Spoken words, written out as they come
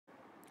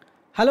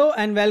Hello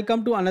and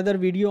welcome to another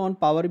video on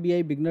Power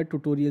BI beginner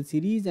tutorial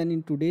series, and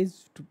in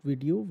today's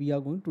video we are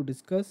going to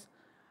discuss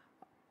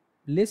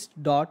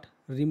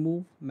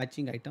list.remove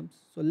matching items.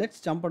 So let's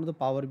jump onto the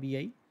Power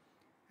BI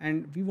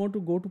and we want to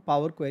go to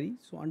Power Query.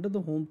 So under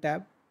the home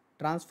tab,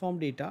 transform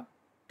data.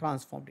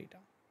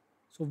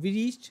 So we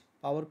reached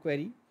Power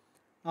Query.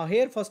 Now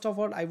here first of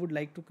all I would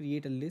like to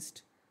create a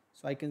list.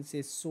 So I can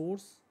say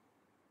source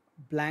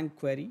blank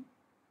query.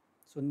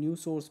 So new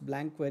source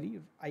blank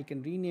query. I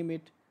can rename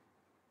it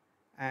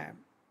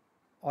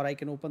or I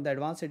can open the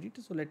advanced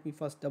editor. So let me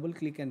first double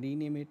click and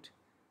rename it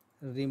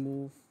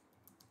remove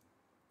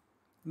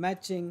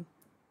matching,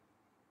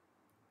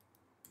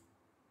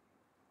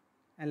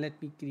 and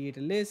let me create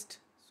a list.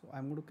 So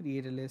I'm going to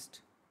create a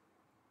list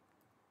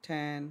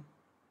 10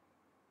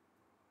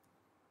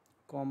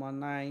 comma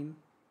 9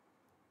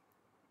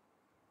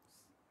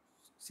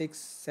 6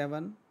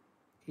 7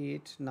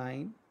 8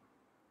 9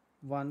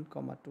 1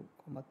 comma 2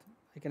 comma 3.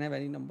 I can have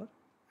any number,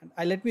 and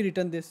let me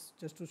return this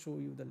just to show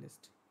you the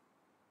list.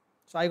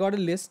 So I got a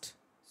list.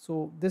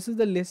 So this is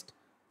the list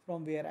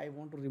from where I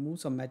want to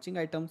remove some matching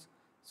items.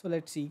 So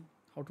let's see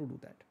how to do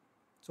that.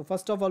 So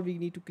first of all, we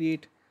need to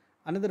create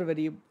another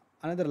variable,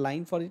 another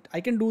line for it. I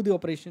can do the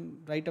operation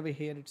right away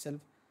here itself.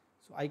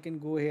 So I can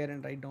go here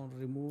and write down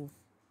remove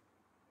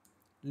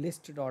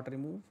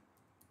list.remove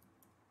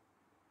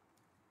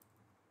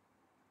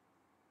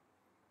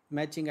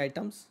matching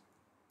items,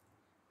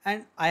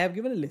 and I have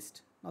given a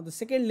list. Now the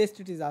second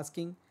list it is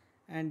asking,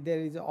 and there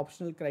is an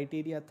optional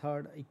criteria,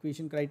 third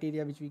equation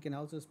criteria, which we can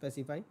also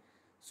specify.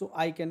 So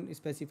I can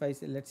specify,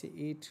 say, let's say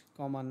 8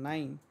 comma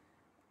 9,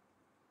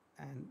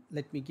 and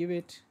let me give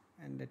it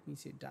and let me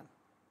say done.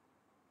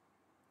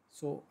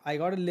 So I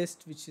got a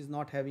list which is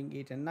not having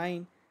 8 and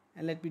 9,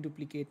 and let me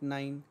duplicate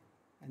 9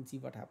 and see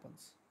what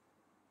happens.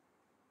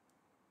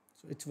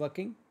 So it's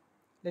working.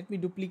 Let me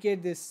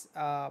duplicate this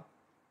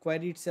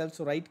query itself.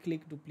 So right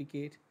click,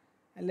 duplicate,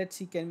 and let's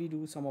see, can we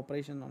do some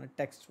operation on a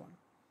text one.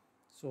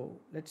 So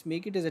let's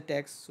make it as a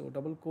text. So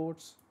double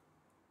quotes,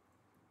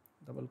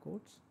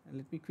 and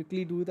let me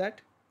quickly do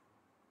that.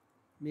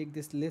 Make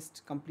this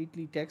list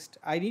completely text.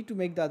 I need to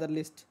make the other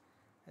list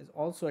as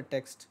also a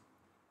text,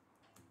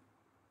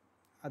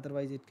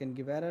 otherwise it can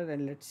give error,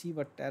 and let's see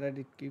what error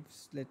it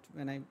gives.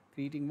 When I'm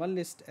creating one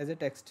list as a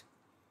text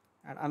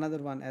and another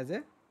one as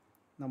a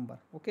number.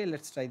 Okay,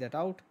 let's try that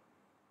out.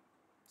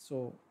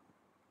 So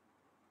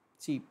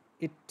see,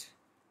 it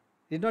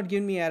did not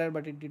give me error,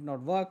 but it did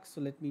not work.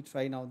 So let me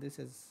try now this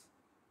as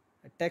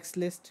a text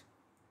list.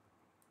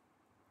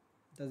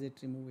 Does it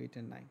remove 8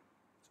 and 9?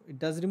 So it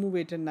does remove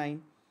 8 and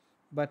 9,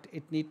 but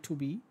it need to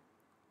be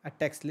a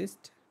text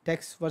list.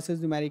 Text versus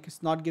numeric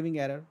is not giving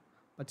error,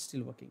 but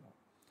still working out.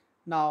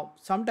 Now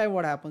sometime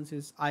what happens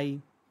is I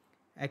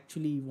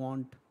actually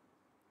want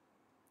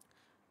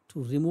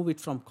to remove it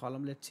from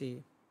column. Let's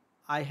say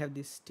I have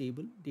this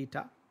table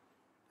data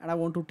and I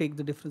want to take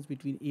the difference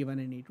between A1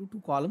 and A2,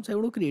 two columns. I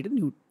want to create a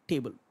new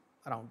table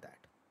around that.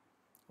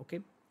 Okay,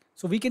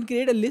 so we can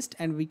create a list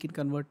and we can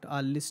convert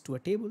our list to a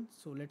table.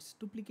 So let's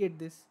duplicate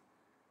this,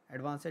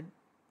 advanced,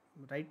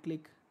 right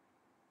click,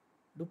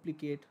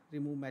 duplicate,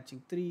 remove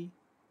matching 3,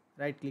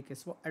 right click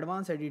as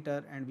advanced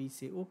editor, and we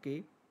say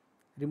okay,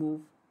 remove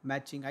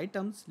matching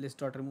items,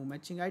 list.remove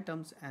matching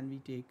items, and we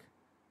take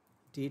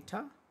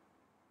data,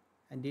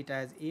 and data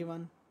as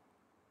A1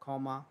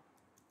 comma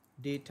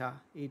data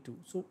A2.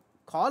 So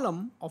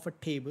column of a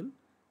table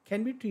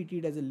can be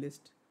treated as a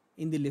list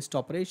in the list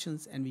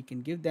operations, and we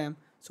can give them.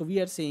 So we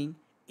are saying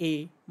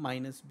A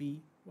minus B.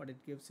 What it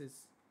gives is,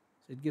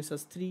 so it gives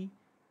us 3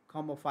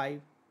 comma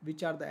 5,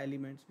 which are the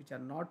elements which are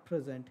not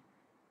present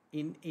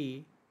in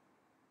A,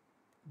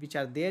 which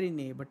are there in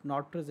A but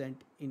not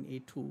present in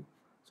A2.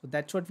 So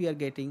that's what we are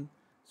getting.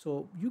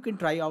 So you can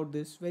try out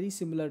this, very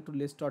similar to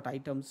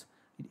list.items.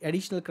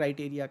 Additional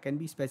criteria can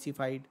be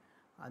specified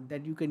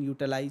that you can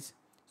utilize.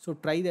 So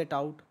try that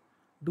out.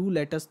 Do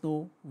let us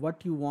know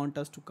what you want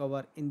us to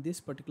cover in this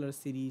particular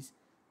series.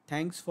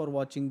 Thanks for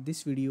watching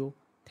this video.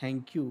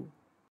 Thank you.